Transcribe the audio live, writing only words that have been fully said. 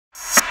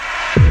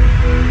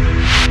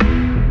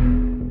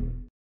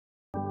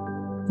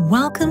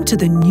Welcome to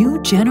the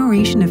new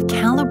generation of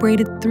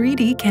calibrated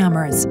 3D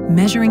cameras,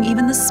 measuring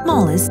even the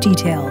smallest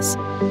details.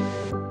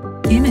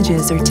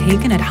 Images are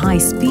taken at high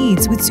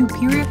speeds with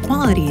superior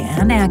quality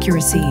and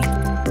accuracy.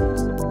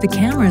 The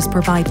cameras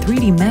provide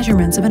 3D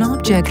measurements of an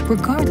object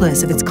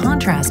regardless of its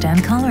contrast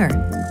and color.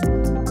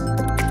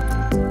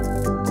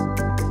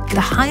 The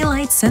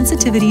highlight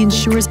sensitivity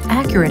ensures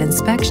accurate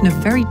inspection of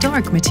very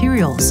dark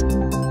materials.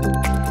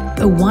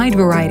 A wide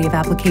variety of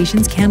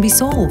applications can be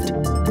solved,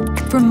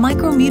 from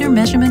micrometer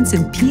measurements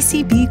in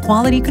PCB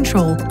quality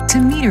control to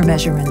meter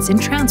measurements in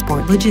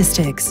transport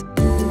logistics.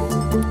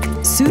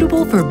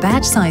 Suitable for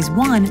batch size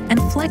 1 and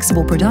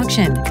flexible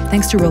production,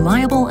 thanks to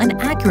reliable and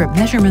accurate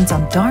measurements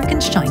on dark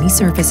and shiny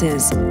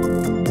surfaces.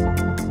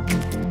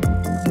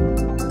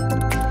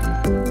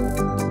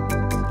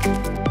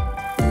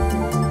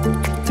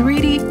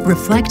 (3D)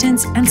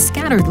 reflectance and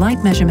scattered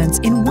light measurements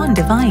in one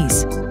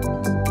device.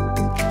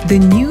 The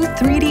new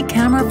 3D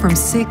camera from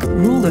SICK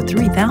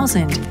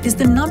Ruler3000 is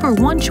the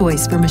 #1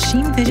 choice for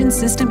machine vision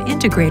system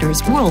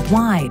integrators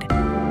worldwide.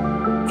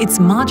 Its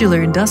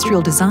modular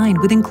industrial design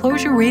with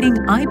enclosure rating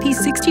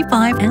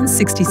IP65 and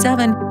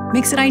 67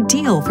 makes it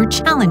ideal for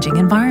challenging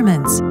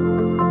environments.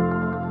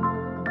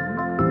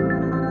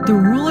 The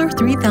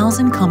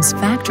Ruler3000 comes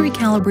factory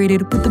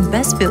calibrated with the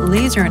best fit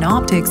laser and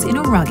optics in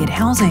a rugged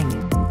housing.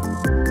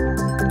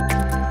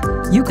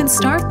 You can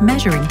start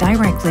measuring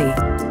directly.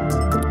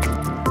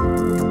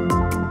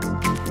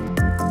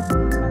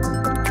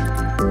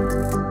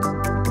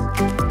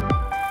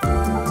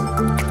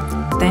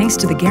 Thanks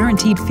to the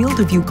guaranteed field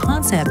of view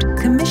concept,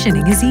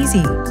 commissioning is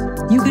easy.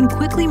 You can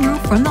quickly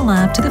move from the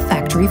lab to the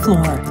factory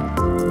floor.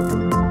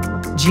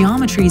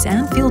 Geometries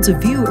and fields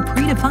of view are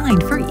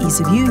predefined for ease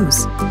of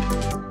use.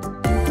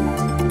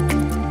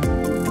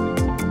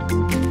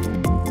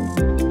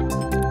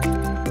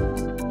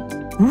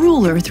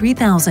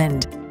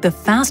 Ruler3000, the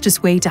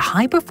fastest way to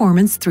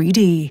high-performance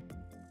 3D.